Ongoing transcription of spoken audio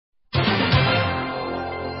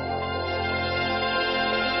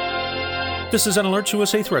This is an Alert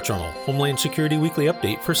USA Threat Journal, Homeland Security Weekly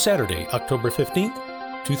Update for Saturday, October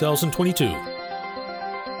 15th, 2022.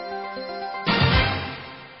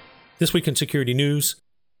 This week in security news.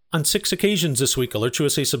 On 6 occasions this week, Alert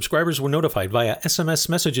USA subscribers were notified via SMS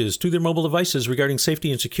messages to their mobile devices regarding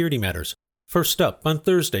safety and security matters. First up, on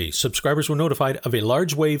Thursday, subscribers were notified of a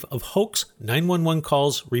large wave of hoax 911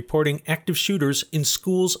 calls reporting active shooters in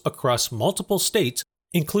schools across multiple states,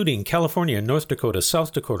 including California, North Dakota,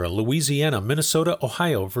 South Dakota, Louisiana, Minnesota,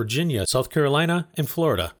 Ohio, Virginia, South Carolina, and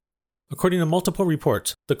Florida. According to multiple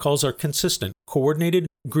reports, the calls are consistent, coordinated,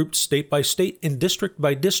 grouped state by state and district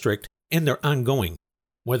by district, and they're ongoing.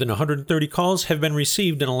 More than 130 calls have been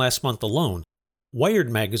received in the last month alone. Wired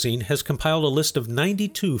magazine has compiled a list of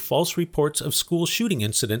 92 false reports of school shooting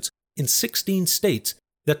incidents in 16 states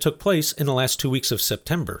that took place in the last 2 weeks of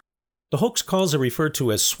September. The hoax calls are referred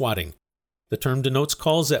to as swatting. The term denotes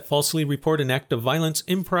calls that falsely report an act of violence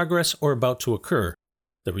in progress or about to occur.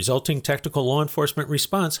 The resulting tactical law enforcement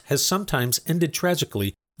response has sometimes ended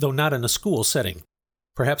tragically, though not in a school setting.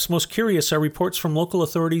 Perhaps most curious are reports from local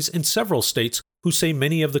authorities in several states who say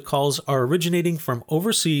many of the calls are originating from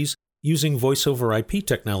overseas using voice-over IP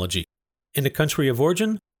technology. In the country of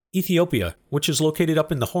origin, Ethiopia, which is located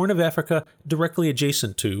up in the Horn of Africa directly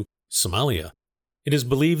adjacent to Somalia. It is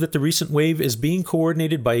believed that the recent wave is being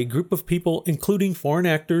coordinated by a group of people including foreign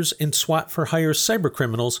actors and SWAT-for-hire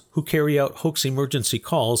cybercriminals who carry out hoax emergency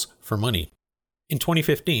calls for money. In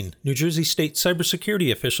 2015, New Jersey state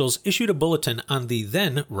cybersecurity officials issued a bulletin on the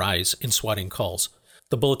then rise in swatting calls.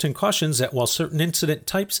 The bulletin cautions that while certain incident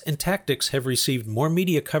types and tactics have received more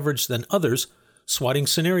media coverage than others, swatting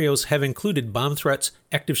scenarios have included bomb threats,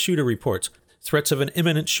 active shooter reports, threats of an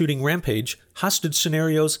imminent shooting rampage, hostage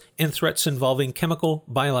scenarios, and threats involving chemical,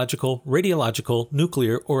 biological, radiological,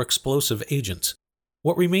 nuclear, or explosive agents.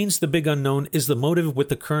 What remains the big unknown is the motive with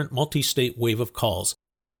the current multi-state wave of calls.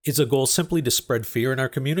 Is the goal simply to spread fear in our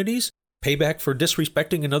communities, payback for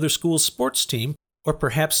disrespecting another school's sports team, or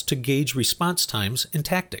perhaps to gauge response times and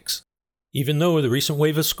tactics? Even though the recent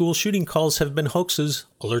wave of school shooting calls have been hoaxes,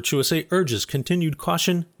 Alert USA urges continued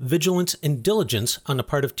caution, vigilance, and diligence on the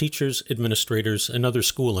part of teachers, administrators, and other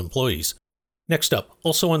school employees. Next up,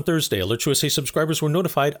 also on Thursday, Alert USA subscribers were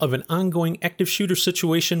notified of an ongoing active shooter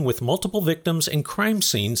situation with multiple victims and crime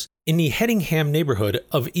scenes in the Hedingham neighborhood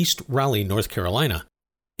of East Raleigh, North Carolina.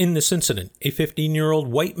 In this incident, a 15-year-old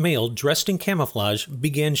white male dressed in camouflage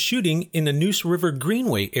began shooting in the Neuse River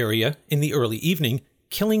Greenway area in the early evening,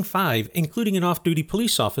 killing 5, including an off-duty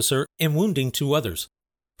police officer, and wounding 2 others.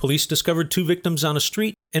 Police discovered 2 victims on a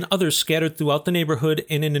street and others scattered throughout the neighborhood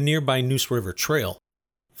and in the nearby Neuse River Trail.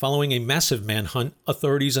 Following a massive manhunt,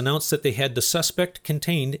 authorities announced that they had the suspect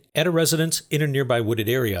contained at a residence in a nearby wooded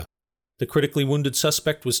area. The critically wounded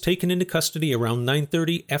suspect was taken into custody around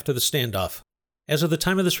 9:30 after the standoff. As of the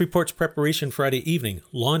time of this report's preparation Friday evening,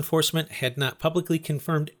 law enforcement had not publicly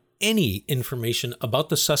confirmed any information about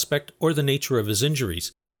the suspect or the nature of his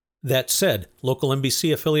injuries. That said, local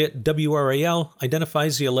NBC affiliate WRAL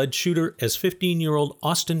identifies the alleged shooter as 15-year-old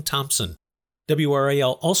Austin Thompson.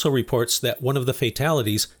 WRAL also reports that one of the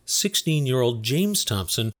fatalities, 16-year-old James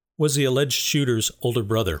Thompson, was the alleged shooter's older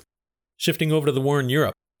brother. Shifting over to the war in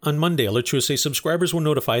Europe, on Monday, Alert USA subscribers were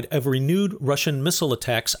notified of renewed Russian missile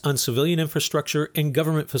attacks on civilian infrastructure and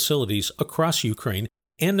government facilities across Ukraine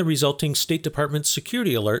and the resulting State Department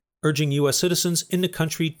security alert urging U.S. citizens in the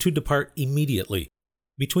country to depart immediately.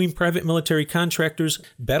 Between private military contractors,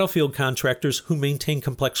 battlefield contractors who maintain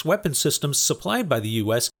complex weapon systems supplied by the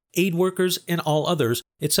U.S., aid workers, and all others,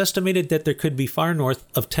 it's estimated that there could be far north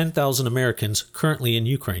of 10,000 Americans currently in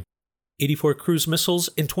Ukraine. 84 cruise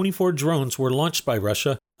missiles and 24 drones were launched by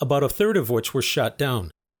Russia, about a third of which were shot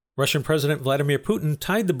down. Russian President Vladimir Putin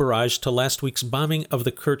tied the barrage to last week's bombing of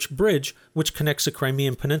the Kerch Bridge, which connects the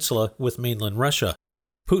Crimean Peninsula with mainland Russia.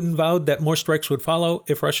 Putin vowed that more strikes would follow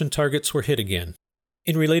if Russian targets were hit again.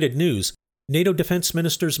 In related news, NATO defense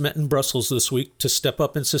ministers met in Brussels this week to step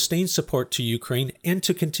up and sustain support to Ukraine and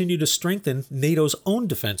to continue to strengthen NATO's own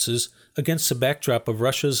defenses against the backdrop of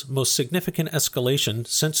Russia's most significant escalation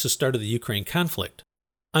since the start of the Ukraine conflict.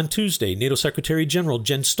 On Tuesday, NATO Secretary General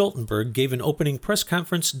Jens Stoltenberg gave an opening press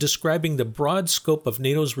conference describing the broad scope of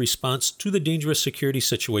NATO's response to the dangerous security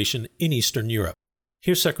situation in Eastern Europe.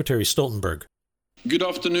 Here's Secretary Stoltenberg. Good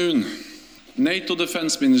afternoon. NATO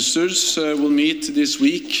defense ministers will meet this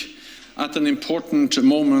week at an important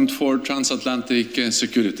moment for transatlantic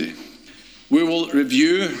security. We will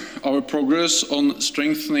review our progress on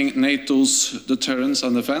strengthening NATO's deterrence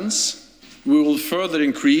and defense. We will further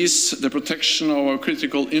increase the protection of our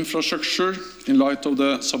critical infrastructure in light of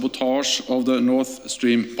the sabotage of the Nord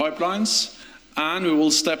Stream pipelines. and we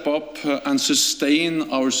will step up and sustain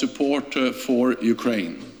our support for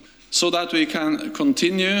Ukraine, so that we can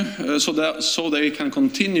continue, so they can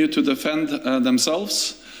continue to defend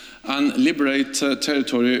themselves and liberate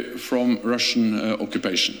territory from Russian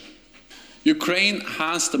occupation. Ukraine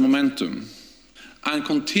has the momentum and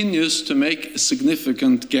continues to make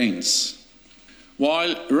significant gains,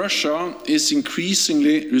 while Russia is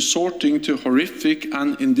increasingly resorting to horrific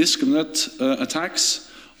and indiscriminate attacks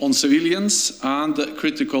on civilians and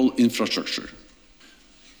critical infrastructure.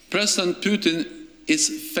 President Putin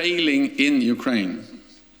is failing in Ukraine.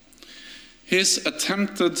 His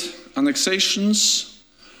attempted annexations,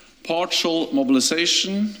 partial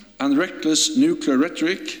mobilization, and reckless nuclear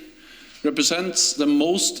rhetoric represents the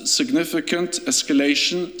most significant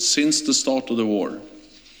escalation since the start of the war.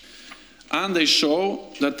 And they show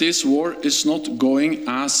that this war is not going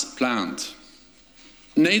as planned.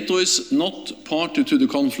 NATO is not party to the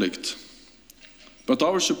conflict, but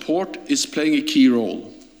our support is playing a key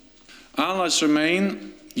role. Allies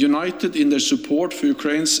remain united in their support for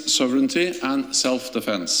Ukraine's sovereignty and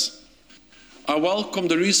self-defense. I welcome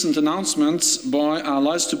the recent announcements by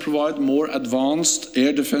allies to provide more advanced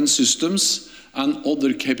air defense systems and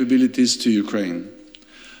other capabilities to Ukraine,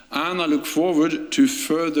 and I look forward to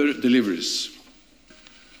further deliveries.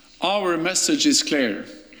 Our message is clear.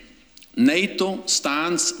 NATO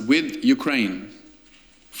stands with Ukraine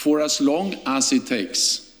for as long as it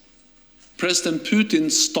takes. President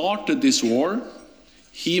Putin started this war.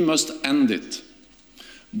 He must end it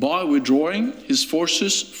by withdrawing his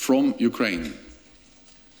forces from Ukraine.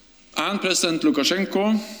 And President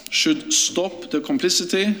Lukashenko should stop the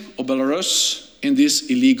complicity of Belarus in this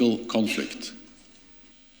illegal conflict.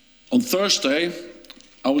 On Thursday,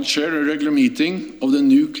 I will chair a regular meeting of the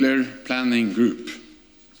Nuclear Planning Group.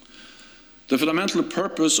 The fundamental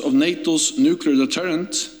purpose of NATO's nuclear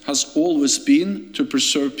deterrent has always been to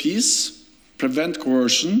preserve peace, prevent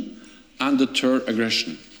coercion, and deter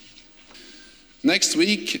aggression. Next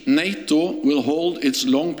week, NATO will hold its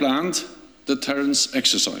long-planned deterrence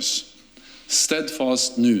exercise,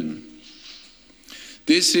 Steadfast Noon.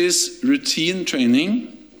 This is routine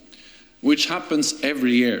training which happens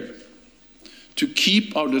every year to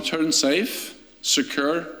keep our deterrent safe,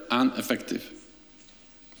 secure, and effective.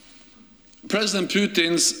 President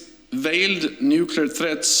Putin's veiled nuclear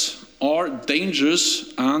threats are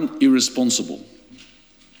dangerous and irresponsible.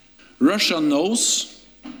 Russia knows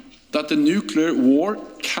that the nuclear war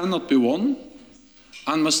cannot be won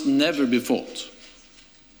and must never be fought.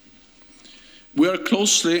 We are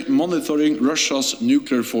closely monitoring Russia's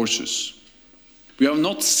nuclear forces. We have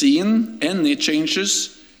not seen any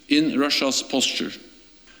changes in Russia's posture,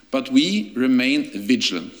 but we remain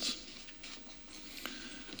vigilant.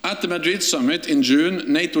 At the Madrid summit in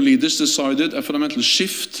June, NATO leaders decided a fundamental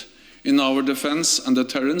shift in our defense and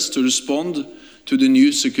deterrence to respond to the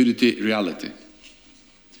new security reality.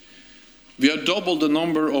 We have doubled the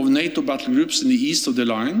number of NATO battle groups in the east of the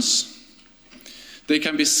alliance. They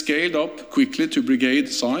can be scaled up quickly to brigade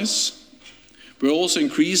size. We are also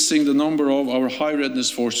increasing the number of our high readiness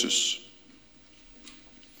forces.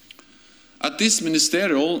 At this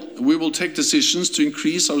ministerial, we will take decisions to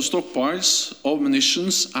increase our stockpiles of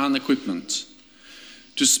munitions and equipment,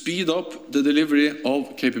 to speed up the delivery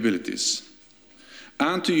of capabilities,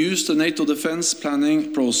 and to use the NATO defense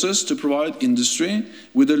planning process to provide industry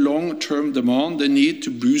with the long-term demand they need to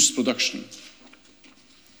boost production.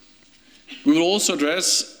 We will also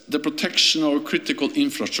address the protection of critical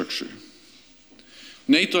infrastructure.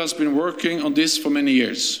 NATO has been working on this for many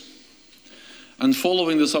years, and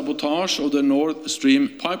following the sabotage of the Nord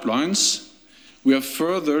Stream pipelines, we have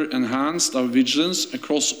further enhanced our vigilance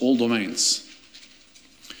across all domains.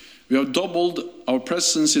 We have doubled our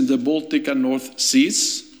presence in the Baltic and North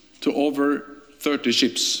Seas to over 30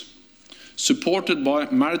 ships, supported by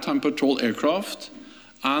maritime patrol aircraft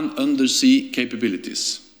and undersea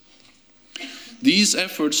capabilities. These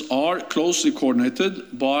efforts are closely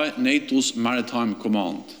coordinated by NATO's Maritime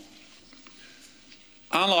Command.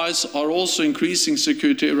 Allies are also increasing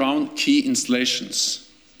security around key installations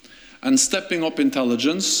and stepping up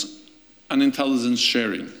intelligence and intelligence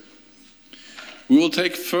sharing. We will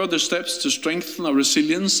take further steps to strengthen our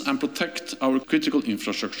resilience and protect our critical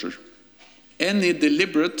infrastructure. Any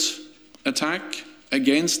deliberate attack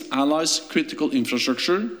against allies' critical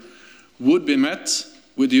infrastructure would be met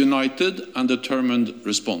with a united and determined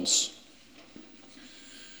response.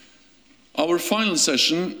 Our final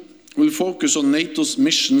session will focus on NATO's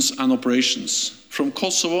missions and operations, from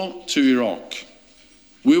Kosovo to Iraq.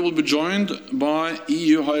 We will be joined by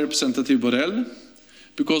EU High Representative Borrell,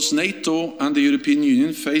 because NATO and the European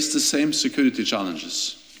Union face the same security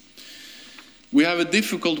challenges. We have a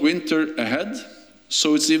difficult winter ahead,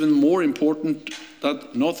 so it's even more important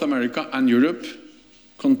that North America and Europe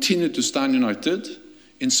continue to stand united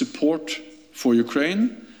in support for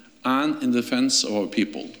Ukraine and in defense of our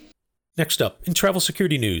people. Next up, in travel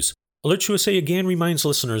security news, Alerts USA again reminds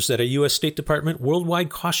listeners that a U.S. State Department worldwide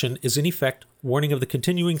caution is in effect, warning of the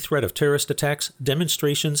continuing threat of terrorist attacks,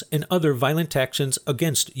 demonstrations, and other violent actions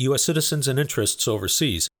against U.S. citizens and interests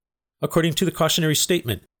overseas. According to the cautionary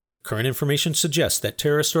statement, current information suggests that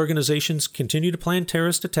terrorist organizations continue to plan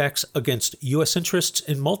terrorist attacks against U.S. interests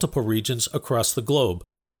in multiple regions across the globe.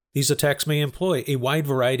 These attacks may employ a wide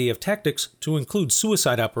variety of tactics to include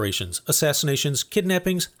suicide operations, assassinations,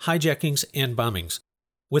 kidnappings, hijackings, and bombings.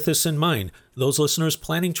 With this in mind, those listeners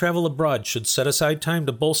planning travel abroad should set aside time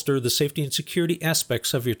to bolster the safety and security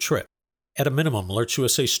aspects of your trip. At a minimum, Alerts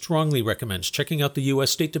USA strongly recommends checking out the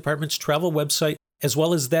U.S. State Department's travel website as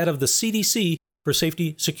well as that of the CDC for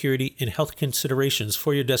safety, security, and health considerations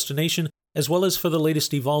for your destination, as well as for the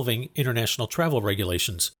latest evolving international travel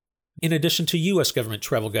regulations. In addition to U.S. government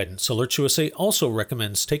travel guidance, Alerts USA also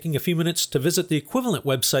recommends taking a few minutes to visit the equivalent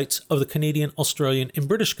websites of the Canadian, Australian, and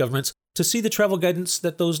British governments to see the travel guidance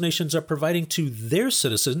that those nations are providing to their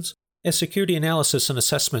citizens, as security analysis and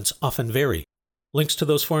assessments often vary. Links to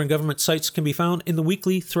those foreign government sites can be found in the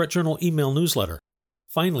weekly Threat Journal email newsletter.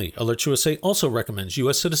 Finally, Alerts USA also recommends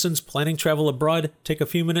U.S. citizens planning travel abroad take a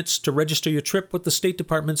few minutes to register your trip with the State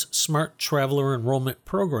Department's Smart Traveler Enrollment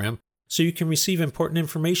Program so you can receive important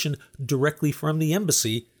information directly from the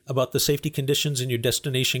embassy about the safety conditions in your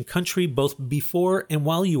destination country both before and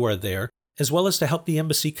while you are there, as well as to help the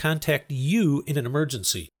embassy contact you in an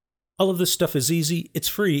emergency. All of this stuff is easy, it's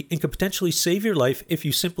free, and could potentially save your life if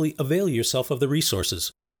you simply avail yourself of the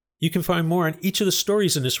resources. You can find more on each of the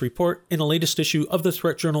stories in this report in the latest issue of the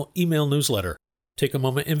Threat Journal email newsletter. Take a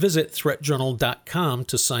moment and visit threatjournal.com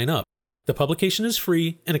to sign up. The publication is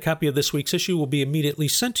free, and a copy of this week's issue will be immediately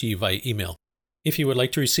sent to you via email. If you would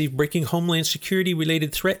like to receive breaking Homeland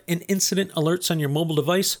Security-related threat and incident alerts on your mobile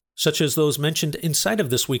device, such as those mentioned inside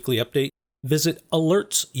of this weekly update, visit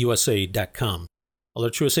alertsusa.com.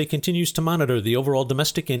 Alerts USA continues to monitor the overall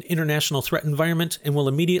domestic and international threat environment and will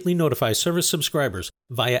immediately notify service subscribers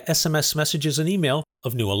via SMS messages and email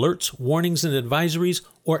of new alerts, warnings, and advisories,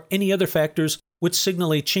 or any other factors which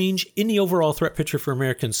signal a change in the overall threat picture for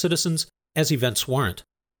American citizens as events warrant.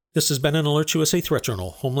 This has been an Alerts USA Threat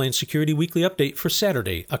Journal Homeland Security Weekly Update for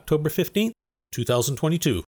Saturday, October 15th, 2022.